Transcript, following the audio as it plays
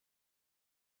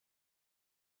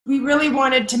we really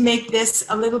wanted to make this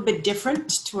a little bit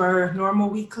different to our normal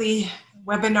weekly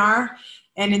webinar.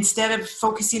 And instead of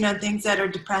focusing on things that are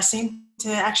depressing, to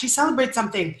actually celebrate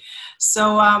something.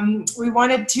 So we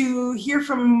wanted to hear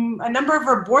from a number of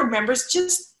our board members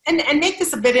and make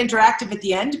this a bit interactive at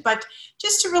the end, but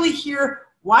just to really hear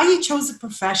why you chose the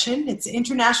profession. It's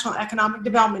International Economic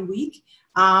Development Week.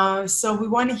 So we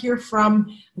want to hear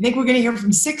from, I think we're going to hear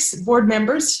from 6 board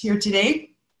members here today,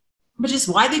 but just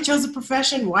why they chose the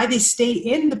profession, why they stay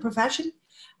in the profession,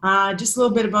 just a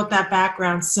little bit about that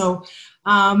background. So,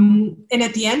 and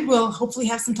at the end, we'll hopefully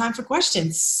have some time for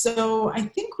questions. So I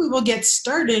think we will get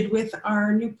started with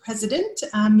our new president,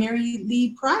 Mary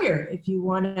Lee Pryor, if you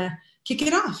want to kick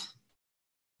it off.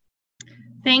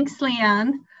 Thanks,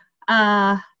 Leanne.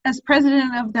 As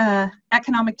president of the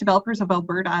Economic Developers of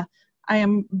Alberta, I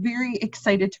am very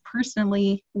excited to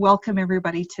personally welcome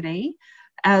everybody today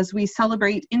as we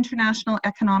celebrate International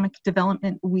Economic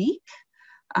Development Week.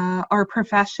 Our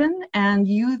profession and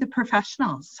you, the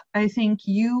professionals. I think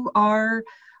you are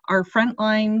our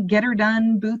frontline, get her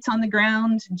done, boots on the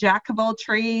ground, jack of all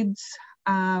trades.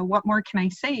 What more can I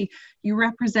say? You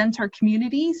represent our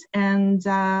communities and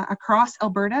across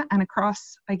Alberta and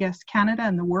across, I guess, Canada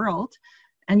and the world,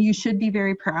 and you should be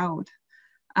very proud.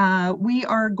 We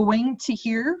are going to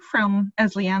hear from,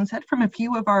 as Leanne said, from a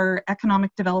few of our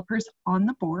economic developers on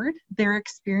the board, their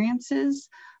experiences,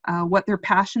 what their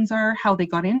passions are, how they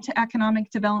got into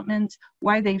economic development,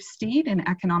 why they've stayed in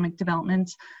economic development,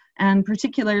 and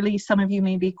particularly some of you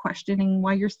may be questioning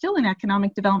why you're still in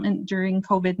economic development during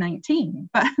COVID-19.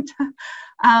 But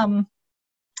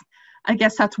I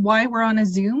guess that's why we're on a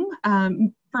Zoom.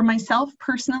 For myself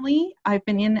personally, I've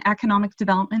been in economic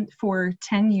development for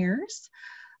 10 years.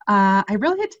 I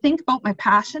really had to think about my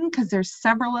passion because there's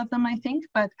several of them, I think,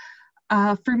 but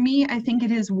for me, I think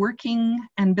it is working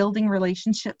and building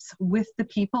relationships with the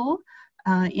people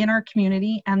in our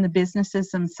community and the businesses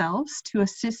themselves to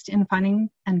assist in finding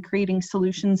and creating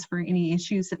solutions for any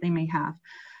issues that they may have.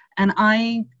 And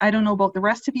I don't know about the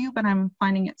rest of you, but I'm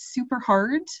finding it super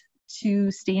hard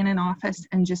to stay in an office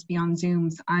and just be on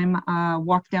Zooms. I'm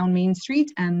walk down Main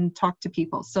Street and talk to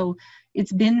people. So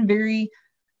it's been very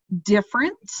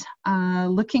different.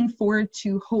 Looking forward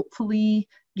to hopefully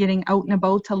getting out and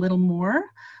about a little more.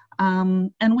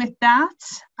 And with that,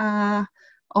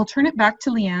 I'll turn it back to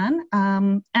Leanne.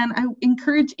 And I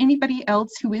encourage anybody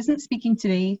else who isn't speaking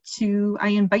today I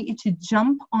invite you to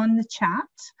jump on the chat.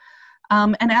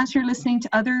 And as you're listening to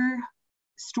other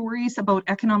stories about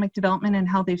economic development and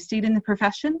how they've stayed in the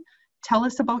profession, tell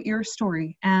us about your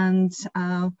story. And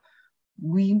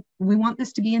we want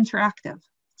this to be interactive.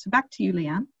 So back to you,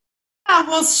 Leanne.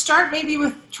 We'll start maybe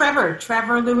with Trevor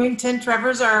Lewington.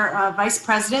 Trevor's our vice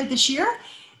president this year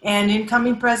and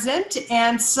incoming president.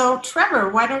 And so Trevor,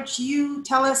 why don't you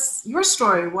tell us your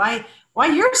story? Why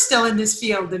you're still in this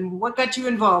field and what got you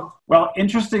involved? Well,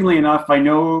 interestingly enough, I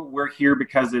know we're here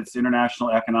because it's International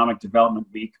Economic Development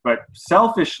Week, but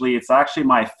selfishly, it's actually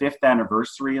my 5th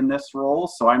anniversary in this role.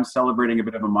 So I'm celebrating a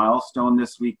bit of a milestone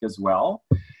this week as well.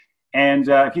 And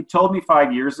if you told me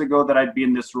 5 years ago that I'd be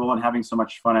in this role and having so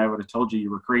much fun, I would have told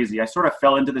you were crazy. I sort of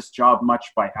fell into this job much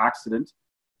by accident,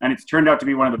 and it's turned out to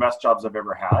be one of the best jobs I've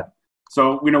ever had.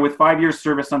 So, with 5 years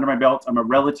service under my belt, I'm a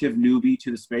relative newbie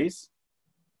to the space.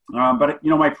 But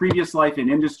my previous life in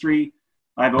industry,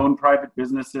 I've owned private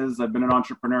businesses, I've been an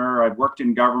entrepreneur, I've worked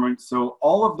in government. So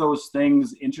all of those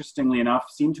things, interestingly enough,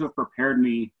 seem to have prepared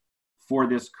me for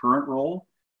this current role.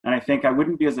 And I think I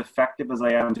wouldn't be as effective as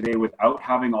I am today without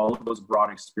having all of those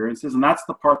broad experiences. And that's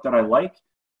the part that I like,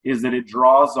 is that it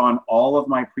draws on all of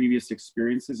my previous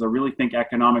experiences. I really think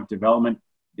economic development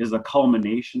is a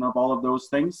culmination of all of those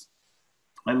things.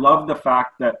 I love the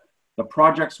fact that the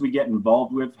projects we get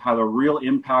involved with have a real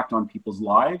impact on people's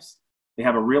lives. They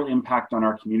have a real impact on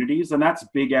our communities, and that's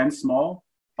big and small.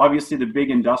 Obviously, the big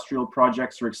industrial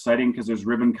projects are exciting because there's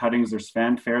ribbon cuttings, there's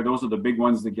fanfare. Those are the big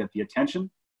ones that get the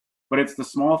attention. But it's the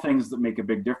small things that make a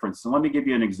big difference. So let me give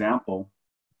you an example.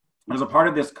 As a part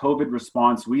of this COVID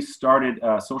response, we started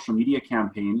a social media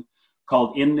campaign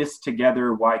called In This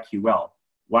Together YQL,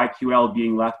 YQL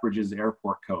being Lethbridge's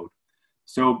airport code.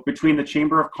 So between the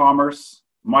Chamber of Commerce,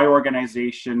 my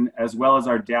organization, as well as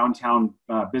our downtown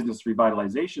business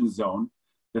revitalization zone,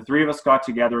 the 3 of us got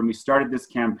together and we started this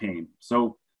campaign.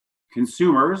 So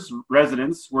consumers,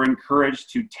 residents were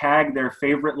encouraged to tag their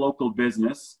favorite local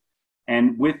business,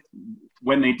 and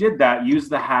when they did that, use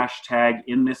the hashtag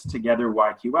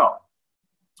InThisTogetherYQL.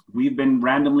 We've been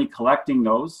randomly collecting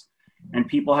those, and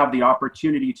people have the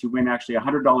opportunity to win actually a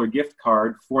 $100 gift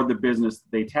card for the business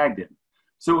that they tagged in.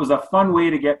 So it was a fun way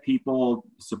to get people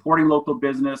supporting local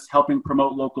business, helping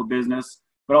promote local business,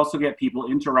 but also get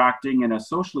people interacting in a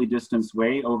socially distanced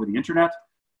way over the internet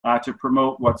to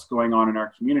promote what's going on in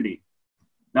our community.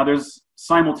 Now, there's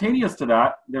simultaneous to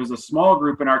that, there's a small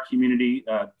group in our community.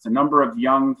 It's a number of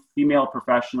young female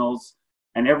professionals,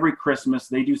 and every Christmas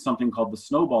they do something called the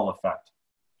snowball effect.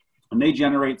 And they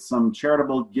generate some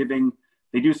charitable giving.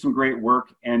 They do some great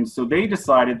work. And so they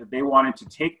decided that they wanted to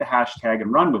take the hashtag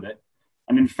and run with it.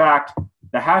 And in fact,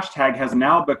 the hashtag has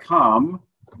now become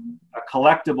a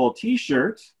collectible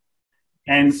t-shirt.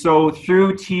 And so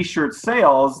through t-shirt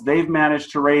sales, they've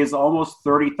managed to raise almost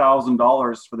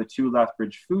 $30,000 for the 2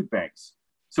 Lethbridge food banks.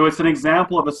 So it's an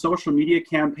example of a social media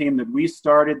campaign that we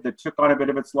started that took on a bit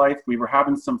of its life. We were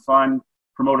having some fun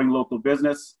promoting local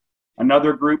business.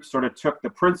 Another group sort of took the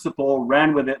principle,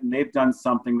 ran with it, and they've done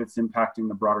something that's impacting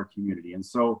the broader community. And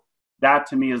so that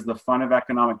to me is the fun of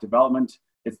economic development.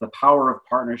 It's the power of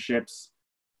partnerships.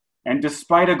 And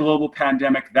despite a global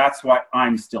pandemic, that's why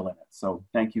I'm still in it. So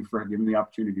thank you for giving me the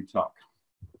opportunity to talk.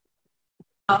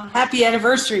 Happy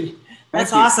anniversary.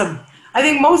 That's awesome. I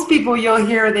think most people you'll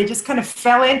hear, they just kind of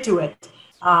fell into it.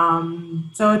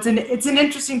 So it's an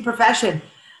interesting profession.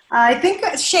 I think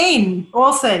Shane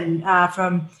Olson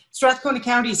from Strathcona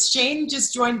County. Shane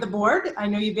just joined the board. I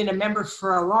know you've been a member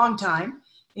for a long time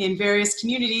in various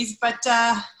communities, but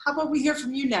how about we hear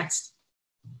from you next?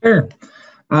 Sure.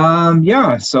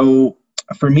 Yeah, so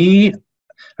for me,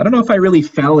 I don't know if I really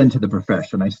fell into the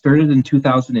profession. I started in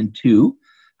 2002.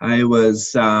 I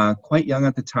was quite young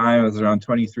at the time. I was around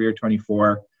 23 or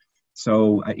 24,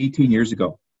 so 18 years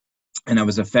ago. And I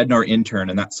was a FedNor intern,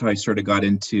 and that's how I sort of got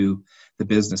into the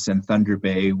business in Thunder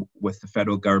Bay with the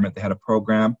federal government. They had a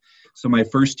program. So my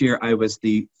first year, I was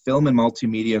the film and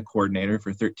multimedia coordinator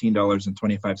for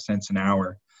 $13.25 an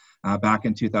hour back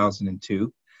in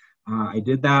 2002. I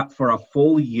did that for a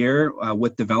full year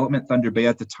with Development Thunder Bay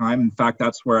at the time. In fact,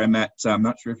 that's where I met, I'm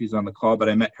not sure if he's on the call, but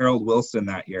I met Harold Wilson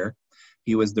that year.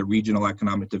 He was the Regional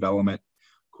Economic Development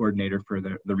Coordinator for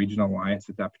the Regional Alliance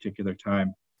at that particular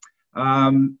time.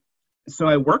 So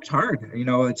I worked hard. You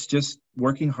know, it's just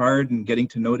working hard and getting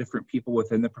to know different people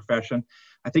within the profession.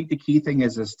 I think the key thing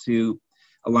is to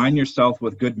align yourself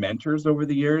with good mentors over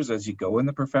the years as you go in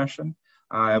the profession.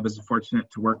 I was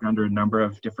fortunate to work under a number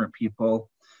of different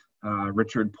people.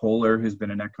 Richard Poehler, who's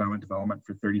been in economic development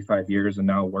for 35 years and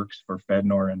now works for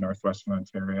FedNor in Northwestern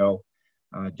Ontario,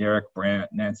 Derek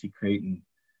Brandt, Nancy Creighton,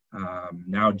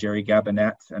 now Jerry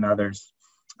Gabinet, and others.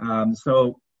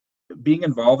 So being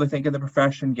involved, I think, in the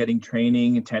profession, getting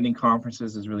training, attending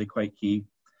conferences is really quite key.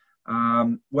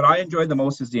 What I enjoy the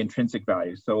most is the intrinsic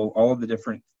value. So all of the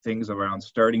different things around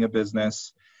starting a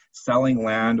business, selling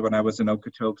land. When I was in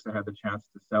Okotoks, I had the chance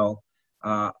to sell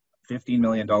 $15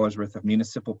 million worth of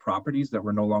municipal properties that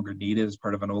were no longer needed as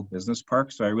part of an old business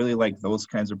park. So I really like those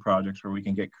kinds of projects where we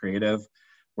can get creative,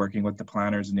 working with the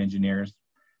planners and engineers.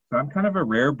 So I'm kind of a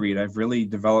rare breed. I've really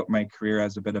developed my career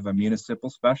as a bit of a municipal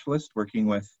specialist, working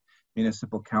with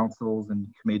municipal councils and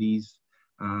committees,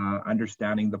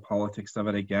 understanding the politics of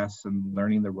it, I guess, and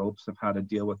learning the ropes of how to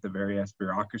deal with the various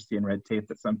bureaucracy and red tape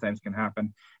that sometimes can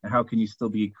happen, and how can you still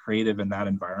be creative in that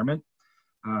environment.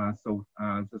 So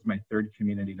this is my third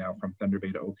community now, from Thunder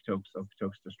Bay to Okotoks,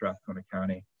 Okotoks to Strathcona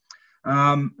County.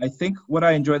 I think what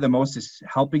I enjoy the most is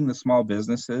helping the small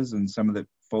businesses and some of the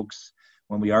folks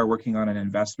when we are working on an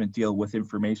investment deal with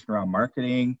information around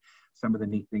marketing, some of the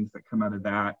neat things that come out of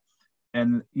that.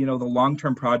 And, you know, the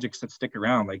long-term projects that stick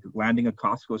around, like landing a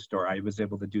Costco store. I was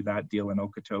able to do that deal in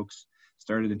Okotoks,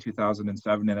 started in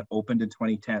 2007 and it opened in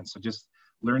 2010. So just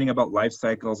learning about life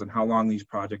cycles and how long these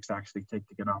projects actually take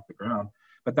to get off the ground.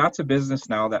 But that's a business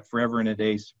now that forever and a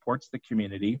day supports the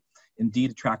community,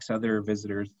 indeed attracts other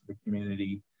visitors to the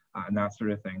community and that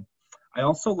sort of thing. I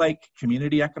also like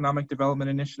community economic development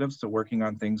initiatives, so working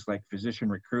on things like physician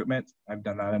recruitment. I've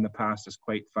done that in the past, it's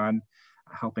quite fun.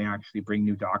 Helping actually bring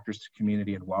new doctors to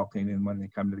community and welcoming them when they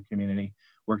come to the community,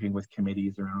 working with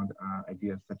committees around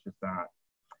ideas such as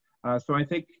that. So I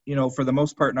think, you know, for the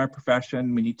most part in our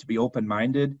profession, we need to be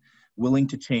open-minded, willing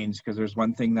to change, because there's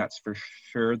one thing that's for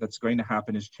sure that's going to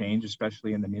happen is change,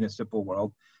 especially in the municipal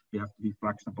world. You have to be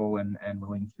flexible and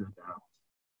willing to adapt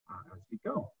as we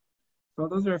go. So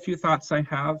those are a few thoughts I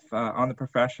have on the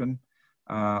profession.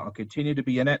 I'll continue to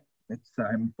be in it.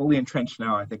 I'm fully entrenched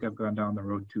now. I think I've gone down the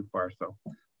road too far, so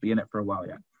be in it for a while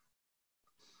yet.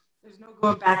 There's no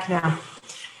going back now.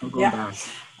 No going back.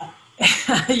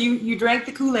 You drank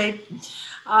the Kool-Aid.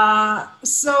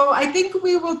 So I think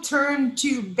we will turn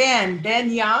to Ben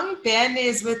Young. Ben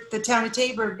is with the town of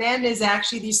Taber. Ben is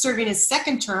actually serving his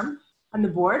second term on the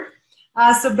board.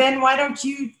 So Ben, why don't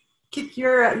you kick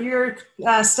your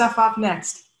stuff off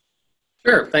next?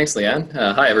 Sure. Thanks, Leanne.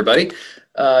 Hi, everybody.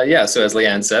 Yeah, so as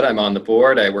Leanne said, I'm on the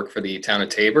board. I work for the town of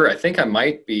Tabor. I think I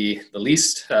might be the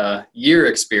least year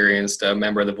experienced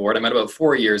member of the board. I'm at about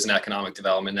 4 years in economic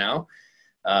development now.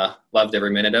 Loved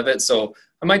every minute of it. So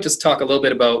I might just talk a little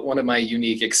bit about one of my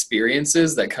unique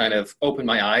experiences that kind of opened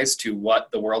my eyes to what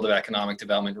the world of economic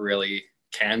development really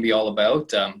can be all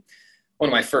about. One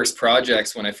of my first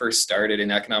projects when I first started in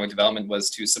economic development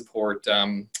was to support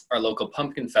our local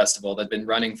pumpkin festival that had been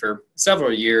running for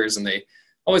several years, and they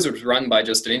always was run by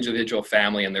just an individual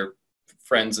family and their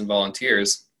friends and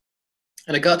volunteers.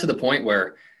 And it got to the point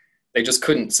where they just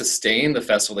couldn't sustain the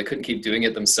festival. They couldn't keep doing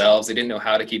it themselves. They didn't know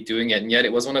how to keep doing it. And yet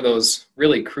it was one of those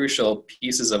really crucial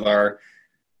pieces of our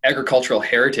agricultural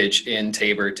heritage in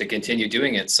Tabor to continue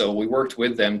doing it. So we worked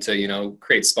with them to,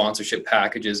 create sponsorship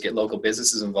packages, get local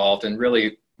businesses involved, and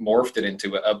really morphed it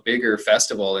into a bigger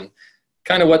festival. And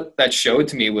kind of what that showed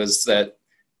to me was that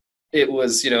it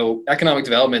was, economic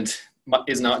development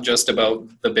is not just about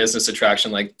the business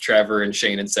attraction, like Trevor and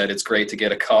Shane had said. It's great to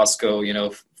get a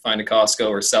Costco, find a Costco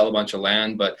or sell a bunch of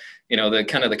land, but the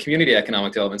kind of the community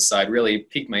economic development side really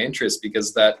piqued my interest,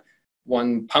 because that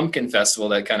one pumpkin festival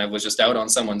that kind of was just out on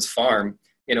someone's farm,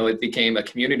 it became a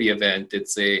community event.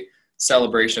 It's a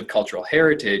celebration of cultural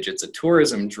heritage. It's a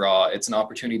tourism draw. It's an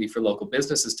opportunity for local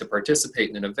businesses to participate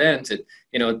in an event.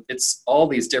 It's all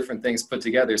these different things put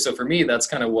together. So for me, that's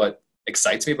kind of what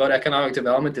excites me about economic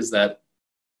development, is that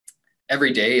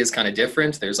every day is kind of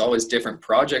different. There's always different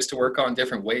projects to work on,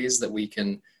 different ways that we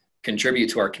can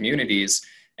contribute to our communities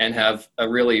and have a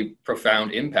really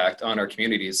profound impact on our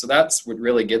communities. So that's what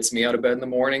really gets me out of bed in the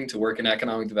morning to work in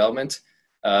economic development.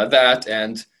 That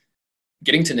and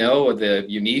getting to know the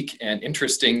unique and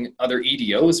interesting other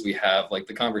EDOs we have, like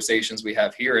the conversations we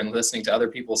have here, and listening to other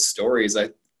people's stories.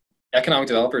 Economic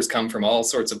developers come from all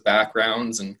sorts of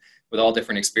backgrounds and with all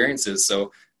different experiences.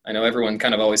 So I know everyone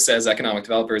kind of always says economic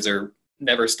developers are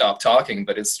never stop talking,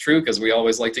 but it's true, because we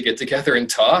always like to get together and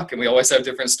talk, and we always have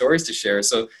different stories to share.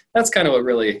 So that's kind of what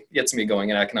really gets me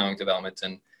going in economic development,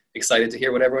 and excited to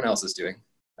hear what everyone else is doing.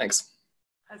 Thanks.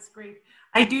 That's great.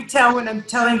 I do tell, when I'm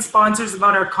telling sponsors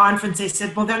about our conference, they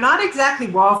said, well, they're not exactly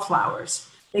wallflowers.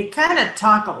 They kind of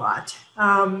talk a lot.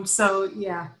 So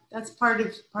yeah, that's part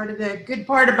of the good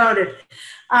part about it.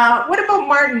 What about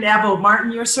Martin Ebel?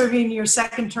 Martin, you're serving your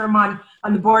second term on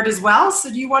the board as well. So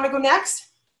do you want to go next?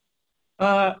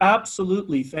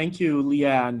 Absolutely. Thank you,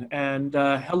 Leanne. And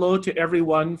hello to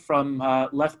everyone from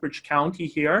Lethbridge County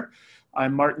here.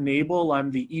 I'm Martin Abel.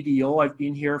 I'm the EDO. I've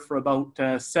been here for about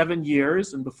 7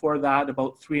 years, and before that,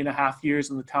 about 3.5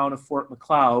 years in the town of Fort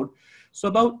Macleod. So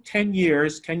about 10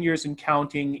 years and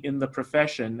counting in the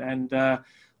profession. And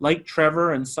like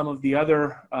Trevor and some of the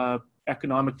other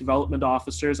economic development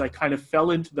officers, I kind of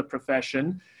fell into the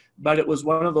profession. But it was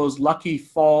one of those lucky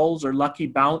falls or lucky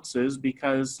bounces,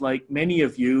 because like many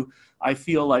of you, I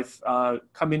feel I've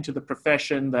come into the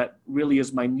profession that really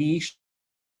is my niche.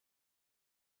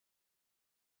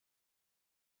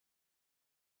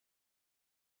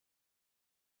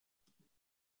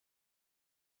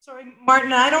 Sorry,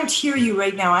 Martin, I don't hear you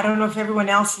right now. I don't know if everyone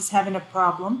else is having a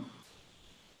problem.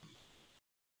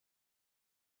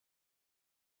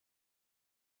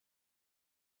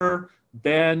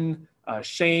 Ben,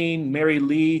 Shane, Mary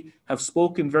Lee have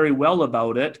spoken very well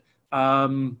about it.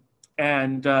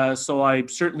 So I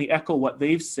certainly echo what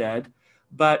they've said.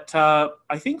 But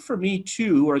I think for me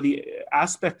too, or the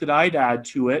aspect that I'd add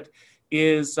to it,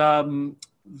 is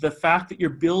the fact that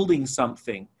you're building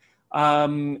something.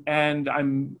 And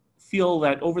I feel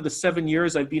that over the 7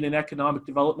 years I've been in economic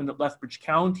development at Lethbridge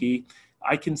County,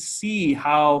 I can see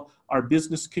how our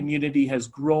business community has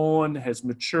grown, has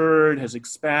matured, has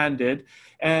expanded.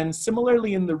 And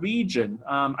similarly in the region,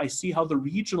 I see how the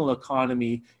regional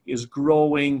economy is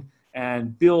growing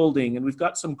and building. And we've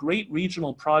got some great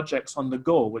regional projects on the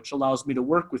go, which allows me to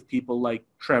work with people like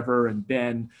Trevor and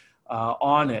Ben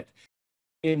on it.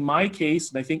 In my case,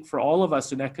 and I think for all of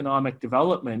us in economic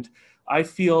development, I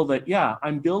feel that, yeah,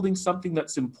 I'm building something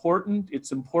that's important.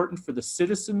 It's important for the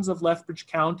citizens of Lethbridge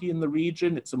County and the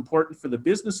region. It's important for the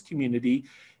business community,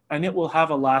 and it will have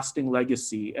a lasting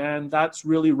legacy. And that's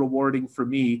really rewarding for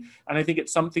me. And I think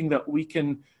it's something that we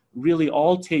can really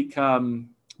all take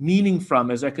meaning from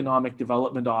as economic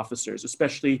development officers,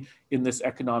 especially in this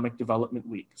Economic Development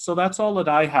Week. So that's all that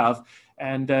I have.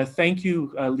 And thank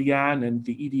you, Leanne and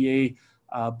the EDA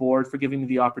board, for giving me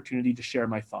the opportunity to share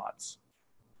my thoughts.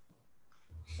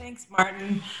 Thanks,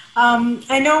 Martin.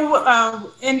 I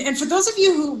know, and for those of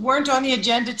you who weren't on the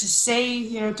agenda to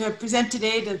say, to present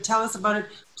today, to tell us about it,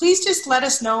 please just let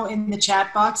us know in the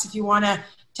chat box if you want to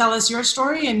tell us your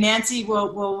story, and Nancy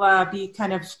will be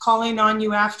kind of calling on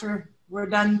you after we're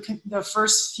done the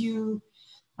first few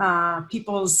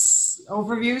people's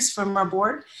overviews from our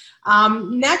board.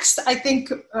 Next, I think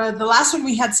the last one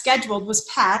we had scheduled was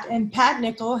Pat, and Pat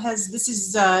Nickel this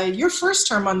is your first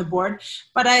term on the board,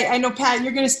 but I know, Pat,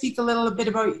 you're going to speak a little bit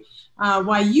about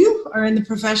why you are in the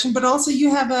profession, but also you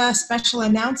have a special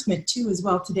announcement too as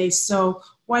well today. So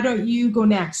why don't you go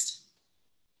next?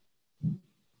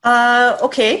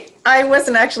 Okay, I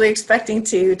wasn't actually expecting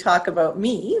to talk about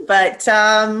me, but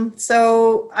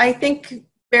so I think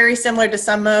very similar to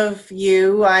some of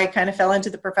you, I kind of fell into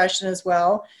the profession as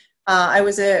well. I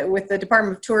was with the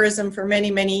Department of Tourism for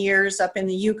many, many years up in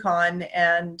the Yukon,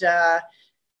 and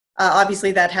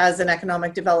obviously that has an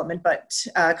economic development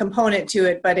component to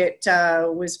it, but it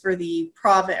was for the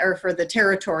province or for the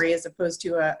territory as opposed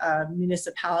to a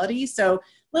municipality. So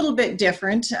a little bit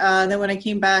different. Then when I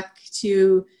came back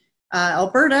to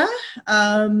Alberta,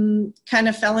 kind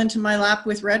of fell into my lap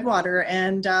with Redwater,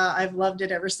 and I've loved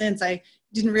it ever since. I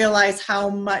didn't realize how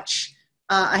much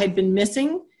I had been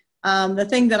missing. The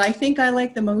thing that I think I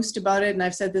like the most about it, and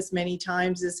I've said this many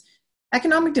times, is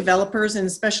economic developers, and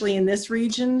especially in this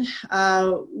region,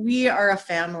 we are a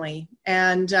family,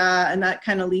 and that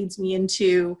kind of leads me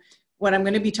into what I'm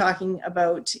going to be talking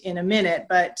about in a minute.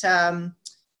 But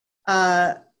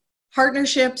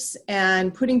partnerships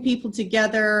and putting people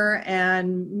together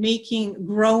and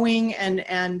growing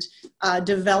and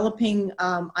developing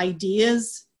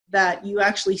ideas that you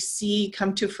actually see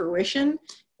come to fruition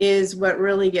is what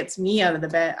really gets me out of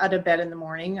bed in the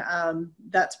morning.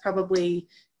 That's probably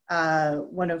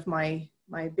one of my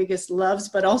biggest loves,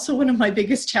 but also one of my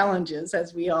biggest challenges,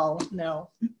 as we all know,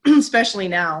 especially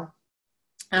now.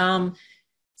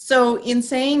 So in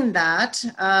saying that,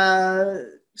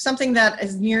 something that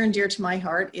is near and dear to my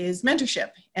heart is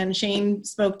mentorship. And Shane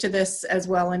spoke to this as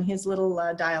well in his little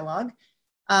dialogue.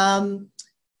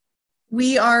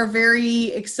 We are very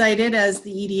excited as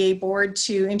the EDA board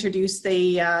to introduce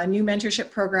the new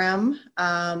mentorship program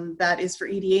that is for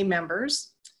EDA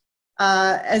members.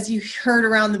 As you heard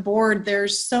around the board,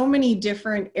 there's so many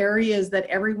different areas that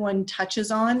everyone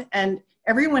touches on, and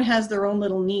everyone has their own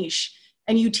little niche.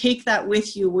 And you take that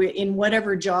with you in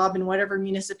whatever job, in whatever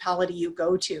municipality you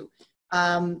go to.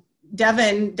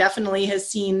 Devin definitely has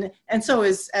seen, and so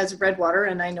is as Redwater,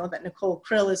 and I know that Nicole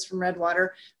Krill is from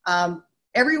Redwater.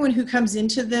 Everyone who comes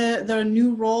into the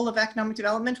new role of economic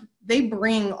development, they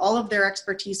bring all of their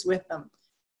expertise with them.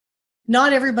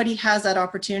 Not everybody has that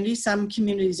opportunity. Some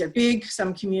communities are big,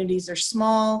 some communities are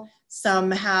small,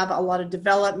 some have a lot of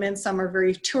development, some are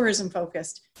very tourism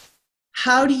focused.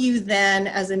 How do you then,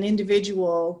 as an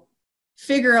individual,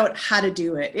 figure out how to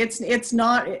do it? It's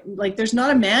not like there's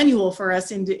not a manual for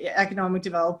us economic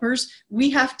developers. We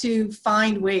have to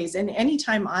find ways. And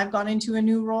anytime I've gone into a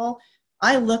new role,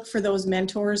 I look for those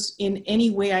mentors in any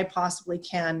way I possibly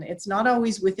can. It's not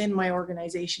always within my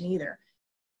organization either.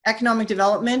 Economic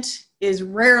development is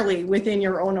rarely within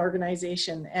your own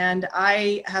organization. And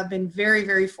I have been very,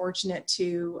 very fortunate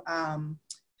to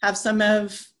have some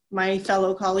of my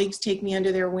fellow colleagues take me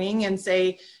under their wing and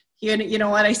say, you know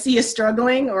what, I see you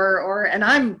struggling, and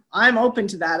I'm open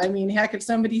to that. I mean, heck, if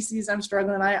somebody sees I'm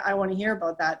struggling, I want to hear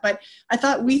about that. But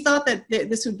we thought that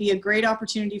this would be a great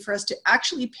opportunity for us to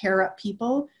actually pair up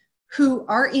people who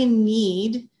are in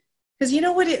need. Because you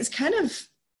know what, it's kind of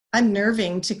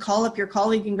unnerving to call up your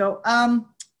colleague and go,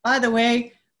 by the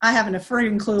way, I haven't a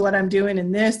friggin' clue what I'm doing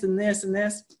in this and this and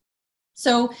this.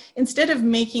 So instead of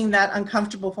making that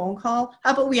uncomfortable phone call,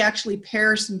 how about we actually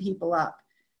pair some people up?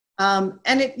 And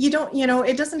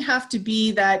it doesn't have to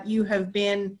be that you're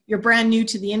brand new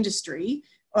to the industry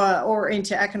or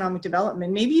into economic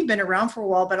development. Maybe you've been around for a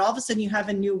while, but all of a sudden you have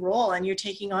a new role and you're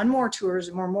taking on more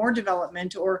tourism or more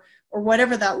development or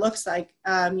whatever that looks like,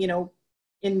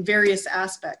 in various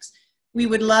aspects. We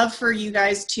would love for you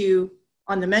guys to,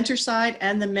 on the mentor side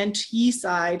and the mentee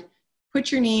side,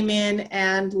 put your name in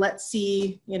and let's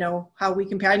see, how we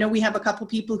compare. I know we have a couple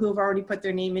people who have already put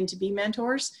their name in to be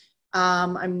mentors.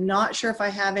 I'm not sure if I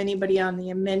have anybody on the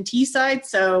mentee side.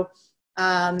 So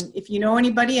if you know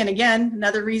anybody, and again,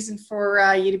 another reason for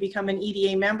you to become an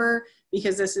EDA member,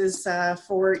 because this is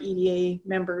for EDA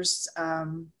members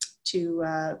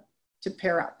to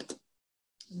pair up.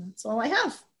 And that's all I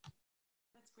have.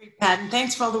 Great, Pat, and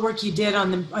thanks for all the work you did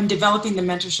on developing the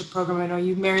mentorship program. I know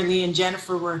you, Mary Lee, and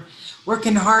Jennifer were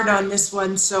working hard on this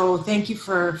one, so thank you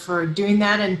for doing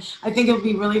that, and I think it'll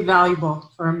be really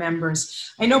valuable for our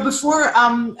members. I know before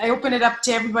I open it up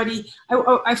to everybody,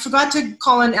 I forgot to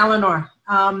call in Eleanor.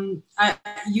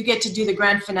 You get to do the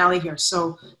grand finale here,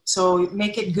 so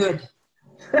make it good.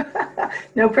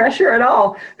 No pressure at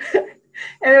all.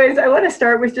 Anyways, I want to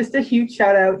start with just a huge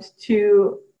shout out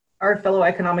to our fellow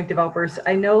economic developers.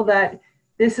 I know that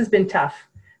this has been tough.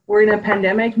 We're in a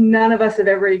pandemic. None of us have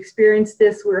ever experienced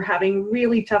this. We're having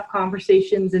really tough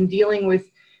conversations and dealing with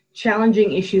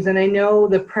challenging issues. And I know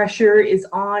the pressure is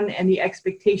on and the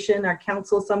expectation. Our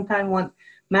council sometimes want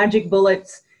magic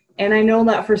bullets. And I know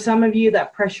that for some of you,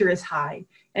 that pressure is high.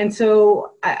 And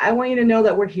so I want you to know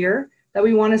that we're here, that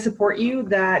we want to support you,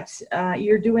 that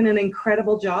you're doing an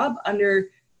incredible job under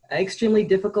extremely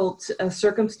difficult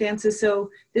circumstances. So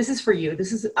this is for you.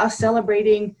 This is us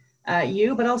celebrating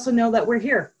you, but also know that we're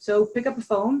here. So pick up a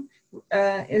phone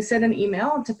and send an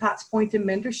email to Pat's Point in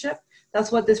Mentorship.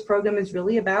 That's what this program is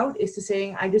really about, is to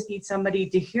saying, I just need somebody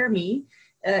to hear me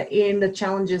in the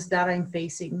challenges that I'm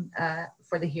facing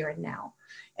for the here and now.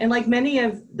 And like many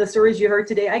of the stories you heard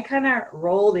today, I kind of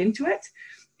rolled into it.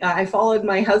 I followed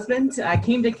my husband. I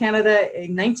came to Canada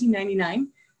in 1999.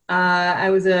 I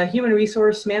was a human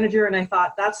resource manager, and I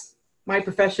thought, that's my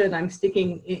profession. I'm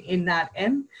sticking in that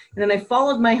end. And then I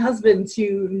followed my husband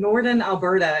to Northern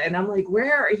Alberta, and I'm like,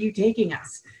 where are you taking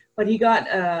us? But he got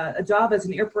a job as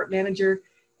an airport manager.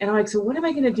 And I'm like, so what am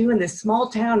I going to do in this small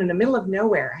town in the middle of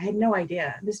nowhere? I had no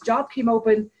idea. This job came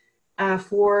open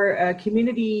for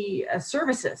community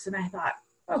services. And I thought,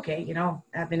 okay, you know,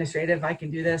 administrative, I can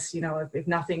do this, you know, if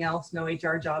nothing else, no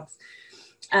HR jobs.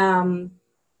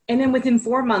 And then within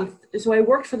 4 months, so I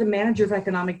worked for the manager of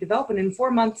economic development. In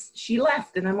 4 months, she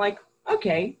left. And I'm like,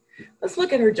 okay, let's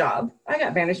look at her job. I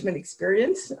got management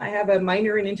experience. I have a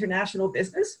minor in international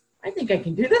business. I think I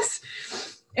can do this.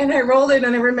 And I rolled in,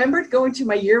 and I remembered going to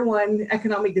my year one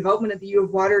economic development at the U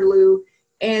of Waterloo.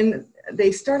 And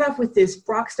they start off with this,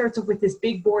 Brock starts off with this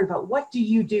big board about what do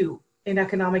you do in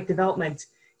economic development?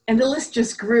 And the list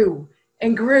just grew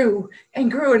and grew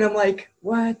and grew. And I'm like,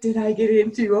 what did I get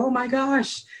into? Oh my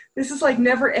gosh, this is like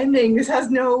never ending. This has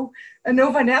no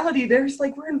finality. There's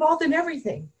like, we're involved in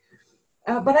everything.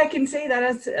 But I can say that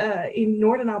as in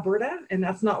Northern Alberta, and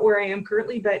that's not where I am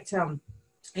currently, but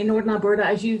in Northern Alberta,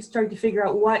 as you start to figure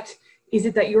out what is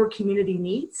it that your community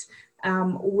needs,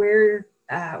 where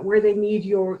they need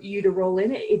you to roll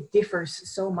in, it differs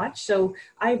so much. So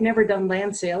I've never done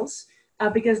land sales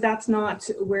because that's not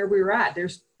where we're at.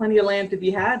 There's plenty of land to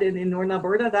be had, and in Northern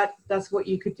Alberta, that's what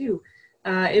you could do.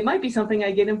 It might be something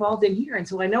I get involved in here. And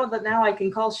so I know that now I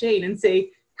can call Shane and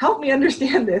say, help me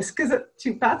understand this, because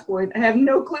to Pat's point, I have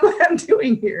no clue what I'm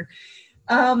doing here.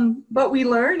 But we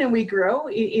learn and we grow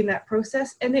in that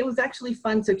process. And it was actually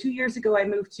fun. So 2 years ago, I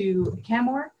moved to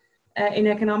Canmore in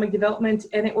economic development.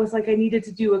 And it was like I needed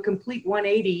to do a complete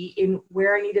 180 in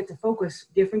where I needed to focus,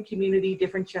 different community,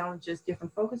 different challenges,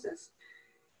 different focuses.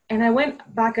 And I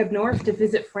went back up north to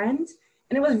visit friends.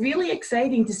 And it was really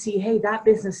exciting to see, hey, that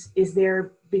business is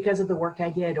there because of the work I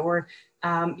did. Or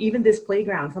even this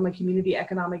playground from a community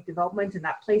economic development, and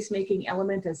that placemaking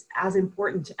element is as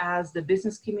important as the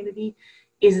business community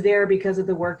is there because of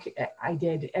the work I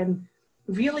did. And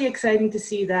really exciting to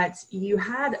see that you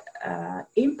had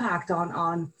impact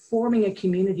on forming a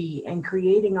community and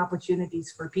creating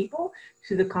opportunities for people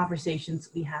through the conversations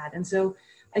we had. And so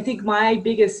I think my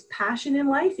biggest passion in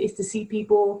life is to see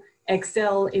people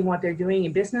excel in what they're doing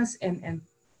in business and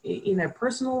in their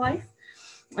personal life.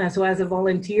 So as a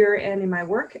volunteer and in my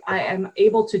work, I am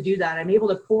able to do that. I'm able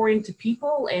to pour into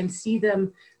people and see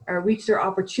them reach their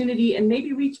opportunity and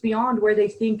maybe reach beyond where they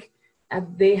think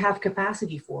they have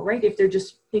capacity for, right? If they're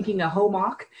just thinking a home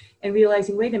occ and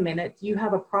realizing, wait a minute, you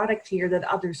have a product here that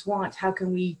others want. How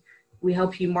can we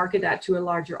help you market that to a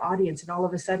larger audience? And all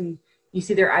of a sudden you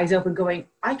see their eyes open going,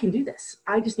 I can do this.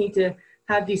 I just need to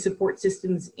have these support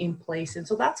systems in place. And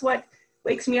so that's what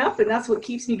wakes me up, and that's what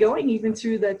keeps me going even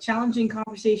through the challenging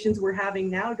conversations we're having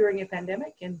now during a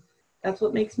pandemic. And that's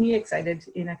what makes me excited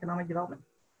in economic development.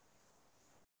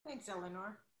 Thanks,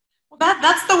 Eleanor. Well,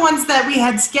 that's the ones that we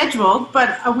had scheduled,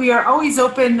 but we are always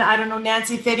open. I don't know,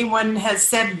 Nancy, if anyone has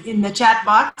said in the chat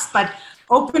box, but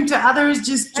open to others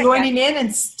just joining in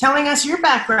and telling us your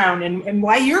background and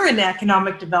why you're in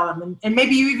economic development. And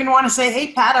maybe you even want to say,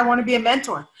 hey, Pat, I want to be a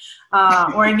mentor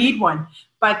or I need one.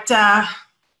 But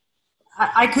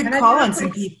I could call on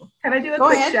some people. Can I do a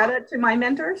quick shout out to my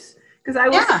mentors? Because I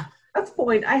was, that's the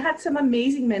point. I had some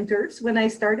amazing mentors when I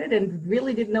started and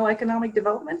really didn't know economic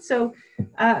development. So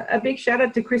a big shout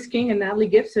out to Chris King and Natalie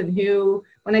Gibson, who,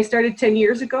 when I started 10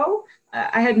 years ago,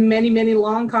 I had many, many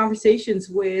long conversations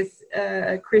with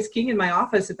Chris King in my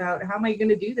office about how am I going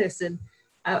to do this, and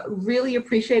really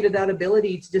appreciated that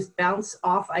ability to just bounce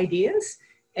off ideas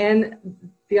and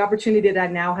the opportunity that I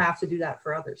now have to do that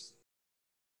for others.